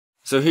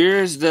So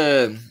here's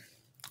the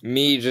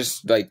me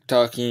just like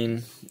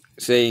talking,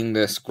 saying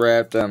the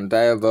scrapped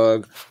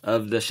dialogue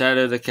of the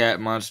Shadow the Cat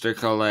Monster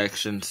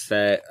Collection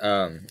set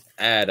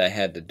ad I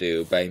had to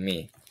do by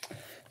me.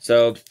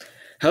 So,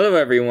 hello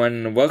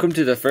everyone, and welcome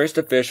to the first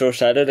official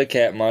Shadow the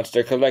Cat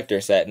Monster Collector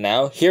set.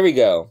 Now, here we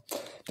go.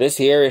 This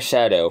here is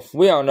Shadow.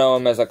 We all know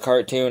him as a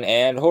cartoon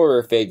and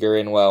horror figure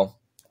in, well,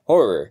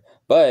 horror.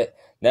 But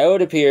now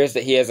it appears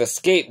that he has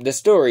escaped the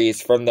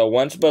stories from the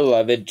once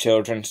beloved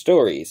children's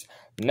stories.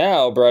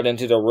 Now, brought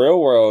into the real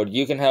world,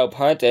 you can help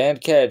hunt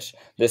and catch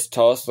this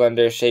tall,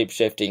 slender,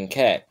 shape-shifting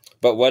cat.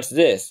 But what's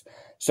this?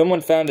 Someone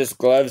found his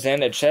gloves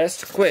and a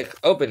chest? Quick,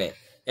 open it.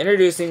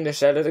 Introducing the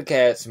Shadow the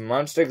Cat's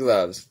monster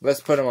gloves.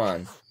 Let's put them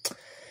on.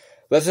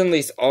 Let's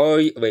unleash all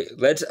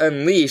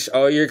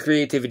your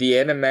creativity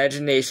and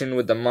imagination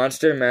with the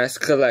Monster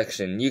Mask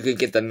Collection. You could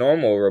get the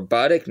normal,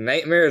 robotic,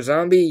 nightmare,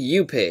 zombie,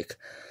 you pick.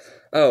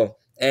 Oh,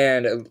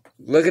 and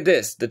look at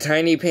this, the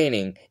tiny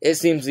painting. It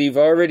seems you've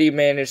already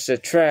managed to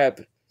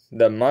trap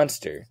the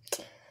monster.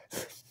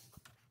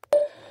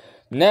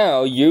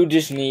 Now, you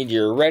just need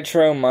your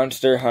Retro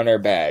Monster Hunter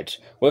badge.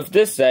 With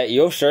this set,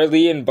 you'll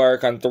surely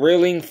embark on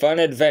thrilling, fun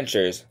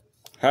adventures.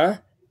 Huh?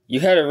 You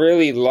had a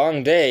really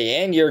long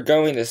day, and you're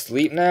going to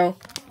sleep now?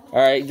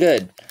 Alright,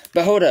 good.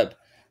 But hold up.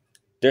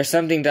 There's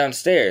something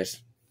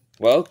downstairs.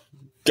 Well,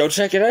 go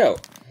check it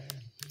out.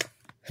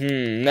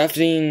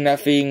 Nothing.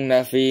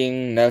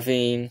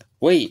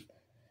 Wait,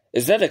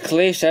 is that a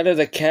clay Shadow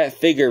the Cat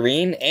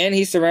figurine? And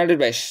he's surrounded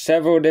by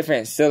several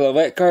different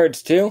silhouette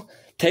cards, too?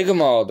 Take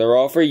them all. They're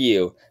all for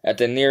you. At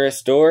the nearest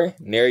store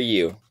near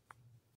you.